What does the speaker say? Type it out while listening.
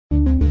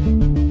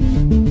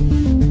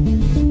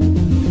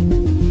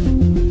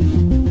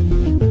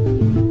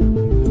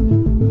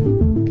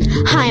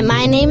Hi,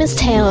 my name is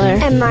Taylor.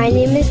 And my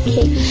name is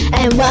Kate.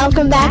 And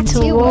welcome back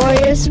to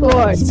Warrior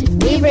Sports.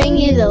 We bring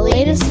you the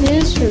latest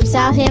news from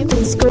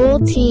Southampton school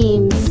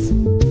teams.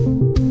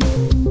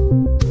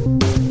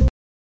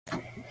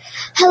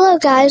 Hello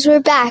guys, we're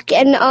back,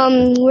 and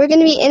we're going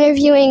to be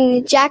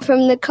interviewing Jack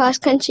from the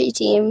cross-country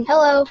team.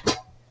 Hello.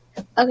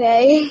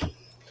 Okay.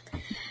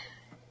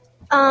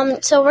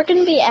 So we're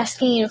going to be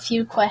asking you a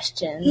few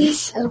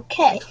questions.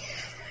 Okay.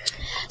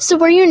 So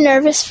were you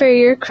nervous for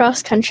your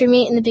cross-country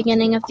meet in the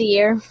beginning of the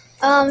year?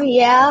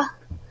 Yeah.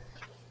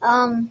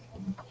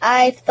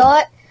 I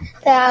thought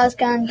that I was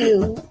going to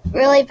do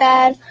really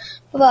bad,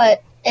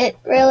 but it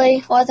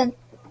really wasn't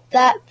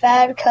that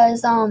bad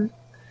because, there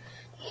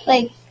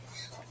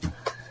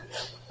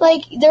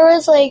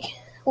was,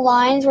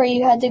 lines where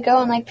you had to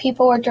go and,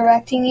 people were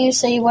directing you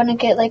so you wouldn't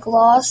get,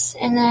 lost.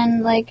 And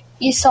then,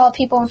 you saw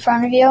people in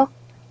front of you,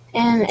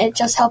 and it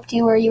just helped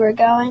you where you were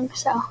going,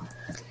 so.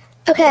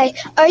 Okay.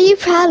 Are you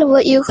proud of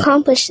what you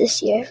accomplished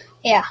this year?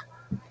 Yeah.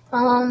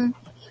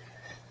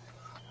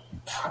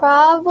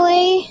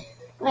 Probably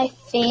my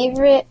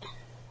favorite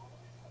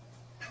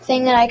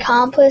thing that I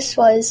accomplished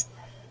was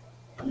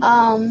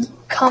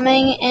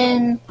coming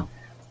in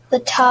the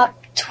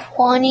top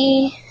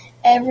 20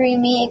 every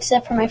meet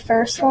except for my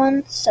first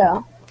one,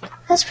 so.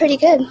 That's pretty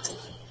good.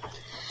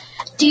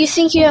 Do you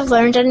think you have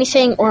learned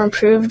anything or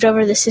improved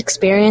over this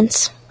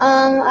experience?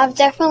 I've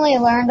definitely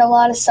learned a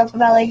lot of stuff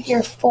about,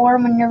 your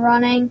form when you're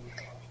running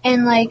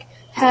and,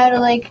 how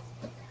to,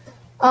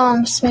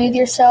 smooth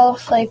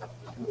yourself,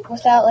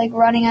 without,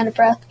 running out of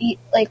breath,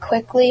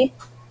 quickly.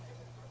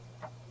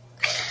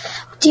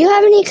 Do you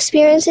have any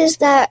experiences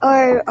that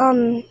are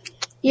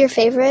your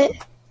favorite?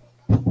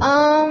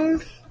 No,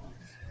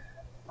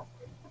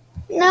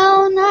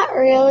 not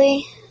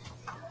really.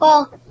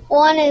 Well,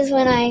 one is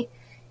when I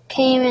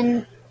came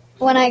in,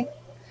 when I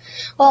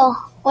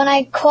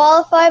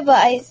qualified, but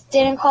I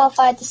didn't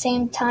qualify at the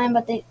same time,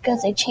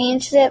 because they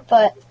changed it,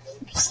 but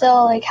I'm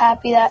still,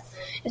 happy that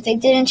if they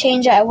didn't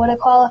change it, I would have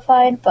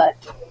qualified, but.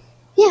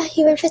 Yeah,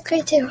 you were in 5th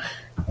grade too.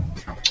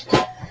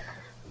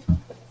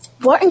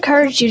 What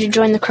encouraged you to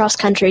join the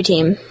cross-country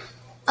team?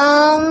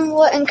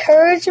 What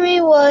encouraged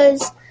me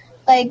was,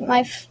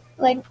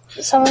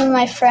 some of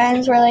my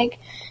friends were,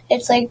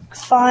 it's,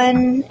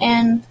 fun,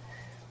 and,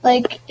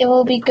 it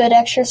will be good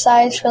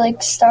exercise for,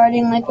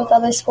 starting, with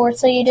other sports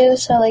that you do,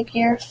 so,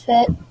 you're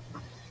fit.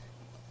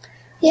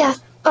 Yeah.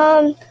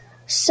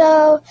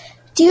 So,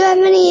 do you have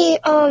any,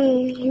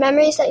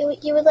 memories that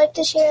you would like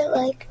to share,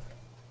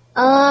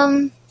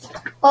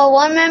 Well,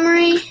 one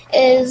memory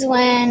is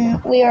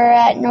when we were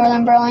at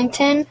Northern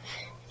Burlington,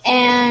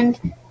 and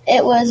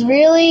it was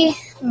really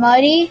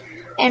muddy,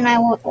 and I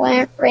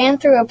ran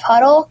through a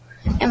puddle,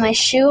 and my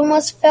shoe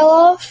almost fell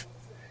off,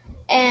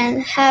 and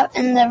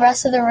the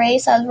rest of the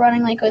race, I was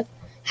running, with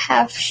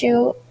half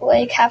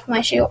of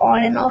my shoe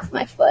on and off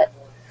my foot.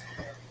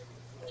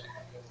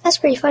 That's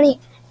pretty funny.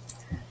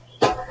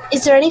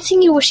 Is there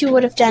anything you wish you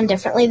would have done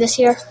differently this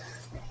year?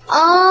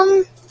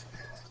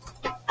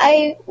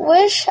 I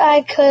wish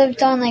I could have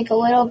done, a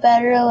little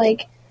better, I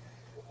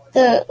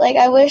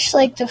wish,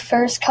 the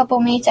first couple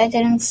meets I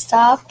didn't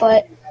stop,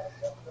 but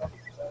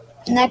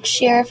next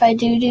year, if I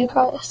do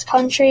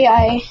cross-country,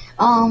 I,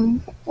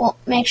 will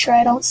make sure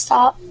I don't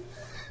stop.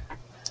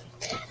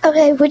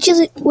 Okay, would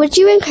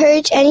you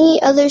encourage any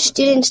other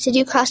students to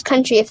do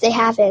cross-country if they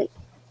haven't?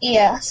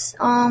 Yes,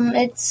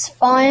 it's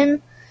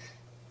fun,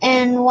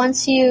 and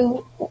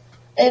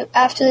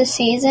after the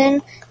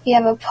season, you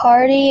have a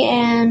party,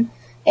 and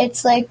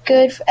it's,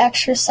 good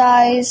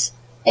exercise.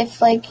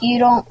 If, you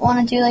don't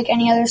want to do,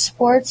 any other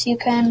sports, you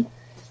can,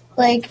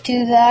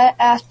 do that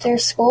after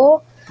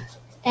school.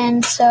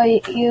 And so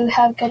you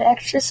have good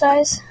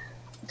exercise.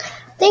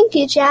 Thank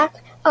you, Jack.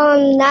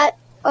 That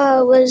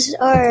was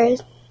our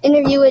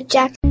interview with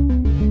Jack.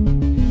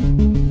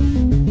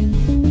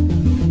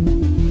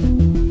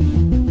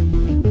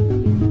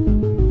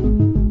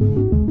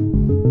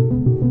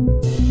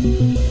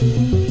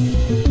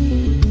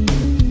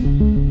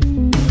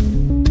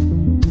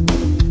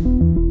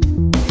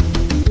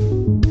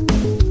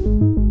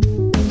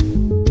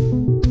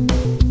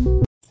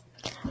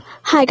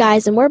 Hi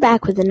guys, and we're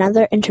back with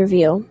another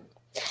interview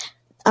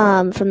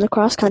from the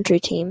cross-country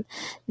team.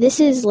 This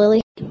is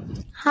Lily.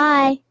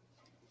 Hi.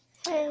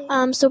 Hey.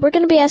 So we're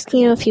going to be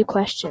asking you a few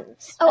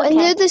questions. Oh, okay. And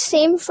they're the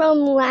same from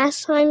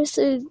last time,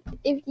 so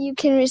if you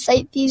can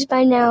recite these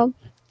by now,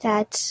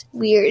 that's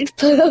weird,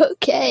 but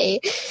okay.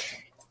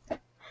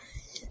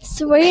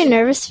 So were you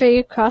nervous for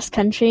your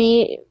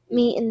cross-country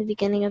meet in the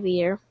beginning of the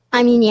year?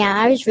 Yeah,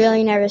 I was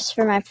really nervous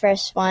for my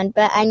first one,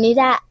 but I knew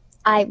that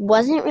I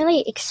wasn't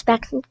really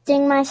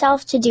expecting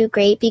myself to do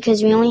great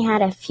because we only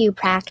had a few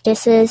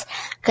practices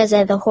because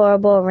of the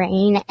horrible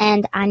rain,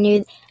 and I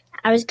knew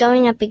I was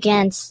going up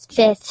against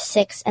 5th,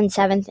 6th, and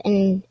 7th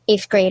and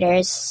 8th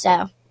graders,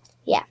 so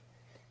yeah.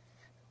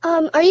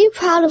 Are you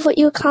proud of what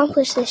you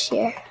accomplished this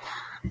year?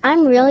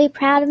 I'm really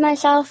proud of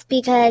myself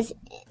because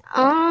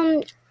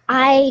I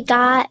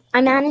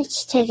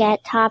managed to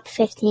get top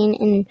 15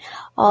 in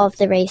all of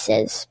the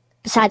races.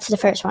 besides the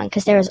first one,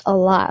 because there was a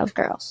lot of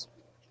girls.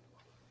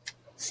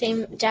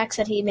 Same. Jack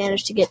said he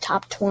managed to get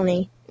top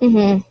 20.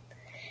 Mm-hmm.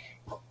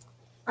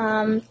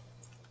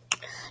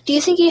 Do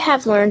you think you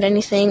have learned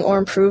anything or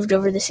improved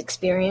over this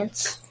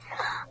experience?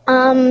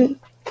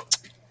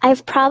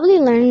 I've probably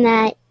learned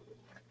that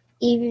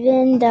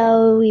even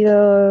though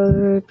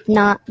you're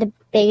not the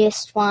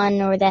biggest one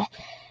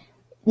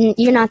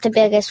you're not the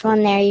biggest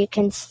one there, you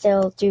can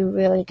still do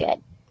really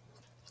good.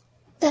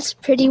 That's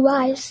pretty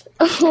wise.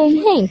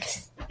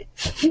 Thanks.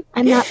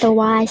 I'm not the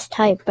wise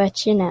type,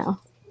 but you know.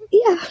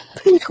 Yeah,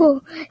 pretty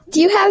cool.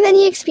 Do you have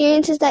any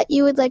experiences that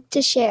you would like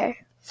to share?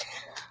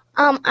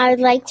 I would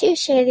like to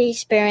share the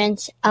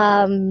experience.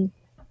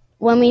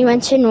 When we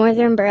went to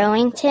Northern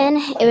Burlington,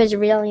 it was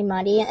really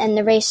muddy, and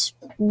the race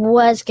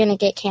was going to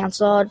get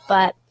canceled,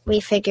 but we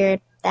figured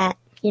that,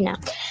 you know.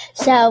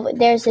 So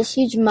there's this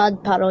huge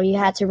mud puddle you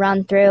had to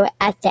run through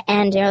at the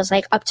end. It was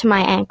like up to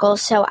my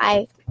ankles, so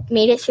I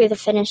made it through the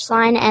finish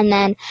line, and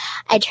then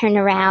I turned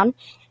around,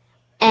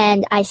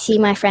 and I see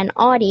my friend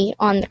Audie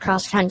on the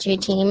cross-country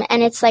team,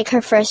 and it's like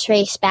her first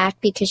race back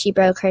because she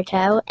broke her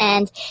toe,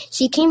 and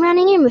she came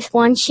running in with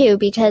one shoe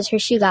because her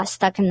shoe got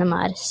stuck in the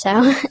mud,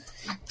 so...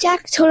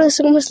 Jack told us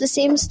almost the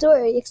same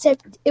story,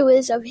 except it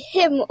was of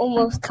him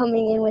almost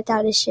coming in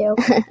without a shoe.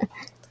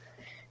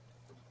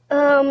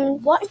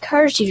 What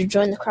encouraged you to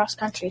join the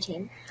cross-country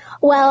team?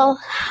 Well,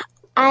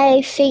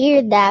 I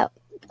figured that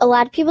a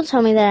lot of people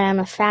told me that I'm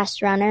a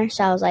fast runner,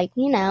 so I was like,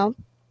 you know,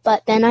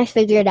 but then I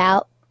figured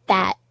out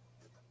that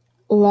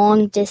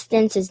long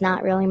distance is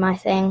not really my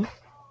thing,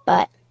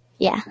 but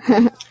yeah.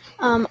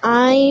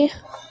 I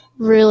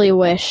really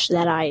wish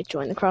that I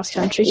joined the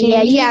cross-country team.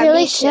 Yeah, you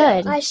really me too.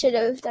 should. I should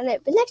have done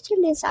it, but next year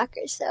I'm doing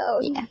soccer, so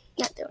Yeah.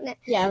 not doing it.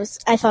 Yeah,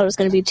 I thought it was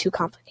going to be too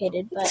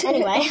complicated, but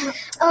anyway.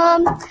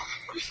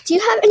 Do you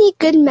have any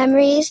good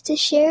memories to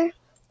share?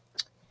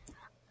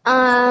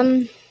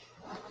 One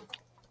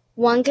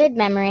good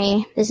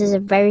memory. This is a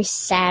very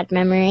sad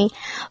memory,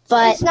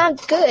 but It's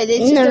not good.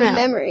 It's just a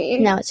memory.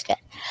 no, it's good.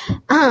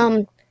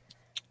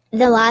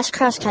 The last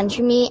cross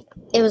country meet,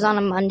 it was on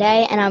a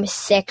Monday, and I was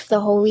sick the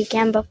whole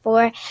weekend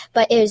before,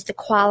 but it was the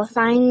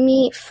qualifying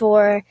meet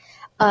for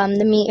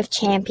the meet of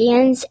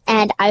champions,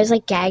 and I was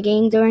like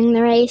gagging during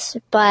the race,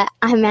 but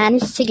I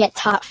managed to get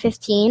top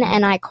 15,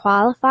 and I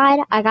qualified.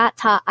 I got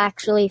top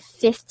actually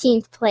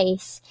 15th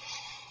place,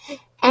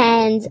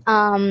 and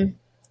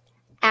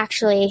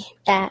actually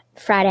that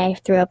Friday I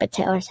threw up at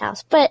Taylor's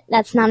house, but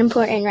that's not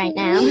important right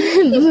now.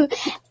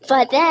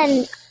 But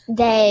then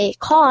they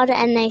called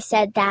and they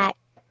said that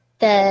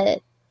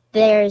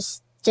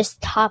there's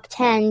just top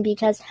 10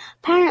 because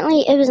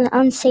apparently it was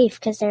unsafe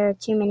because there were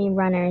too many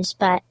runners,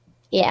 but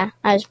yeah,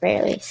 I was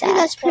really sad. Yeah,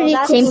 that's pretty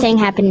cool. Same thing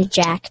happened to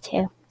Jack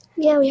too.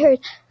 Yeah, we heard.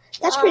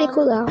 That's pretty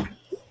cool though.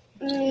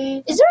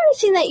 Is there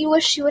anything that you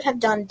wish you would have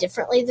done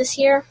differently this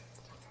year?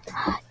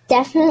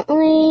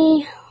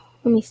 Definitely,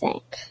 let me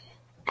think.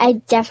 I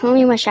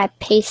definitely wish I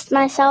paced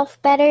myself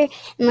better.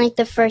 In like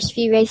the first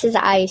few races,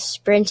 I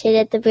sprinted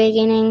at the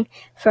beginning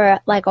for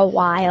like a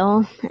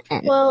while.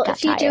 And Well, got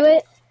if you tired. do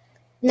it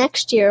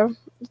next year,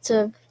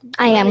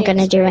 I am learning going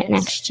to do it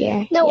experience. next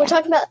year. No, Yeah. we're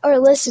talking about our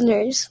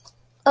listeners.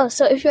 Oh,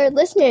 so if our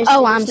listeners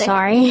Oh, do I'm this next-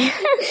 sorry.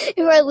 if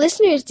our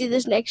listeners do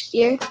this next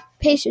year,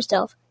 pace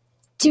yourself.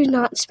 Do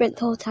not sprint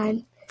the whole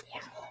time.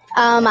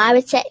 I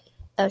would say,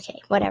 okay,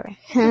 whatever.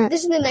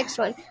 This is the next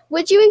one.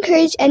 Would you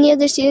encourage any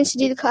other students to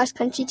do the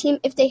cross-country team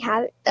if they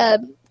have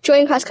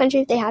join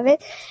cross-country if they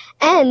haven't?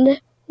 And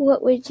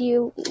what would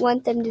you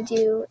want them to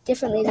do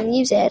differently than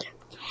you did?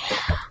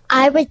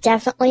 I would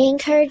definitely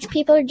encourage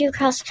people to do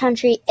cross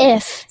country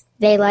if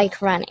they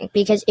like running.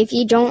 Because if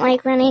you don't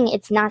like running,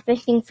 it's not the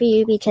thing for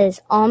you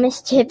because all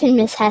Miss Chip and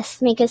Miss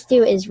Hess make us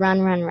do is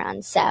run, run,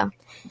 run. So,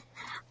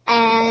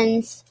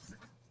 and,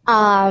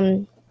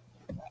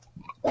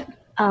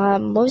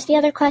 what was the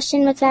other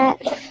question with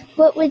that?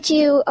 What would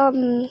you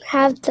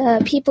have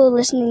the people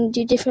listening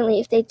do differently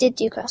if they did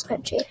do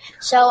cross-country?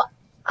 So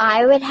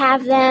I would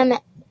have them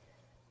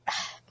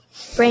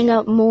bring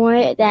up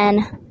more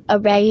than a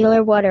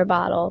regular water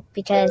bottle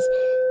because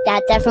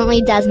that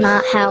definitely does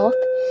not help.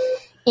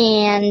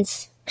 And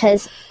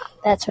because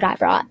that's what I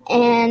brought.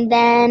 And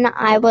then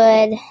I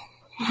would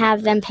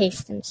have them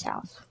pace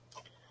themselves.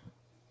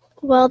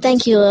 Well,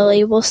 thank you,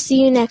 Lily. We'll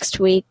see you next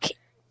week.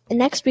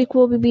 Next week,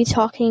 we'll be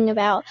talking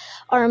about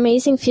our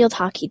amazing field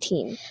hockey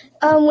team.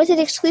 With an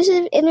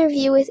exclusive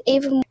interview with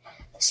Ava.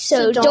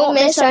 So don't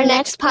miss our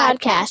next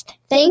podcast.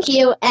 Thank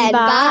you and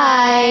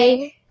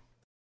bye.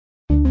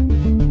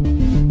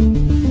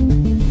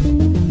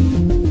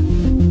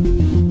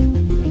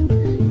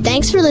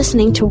 Thanks for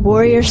listening to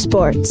Warrior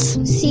Sports.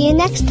 See you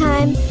next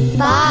time.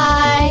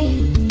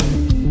 Bye.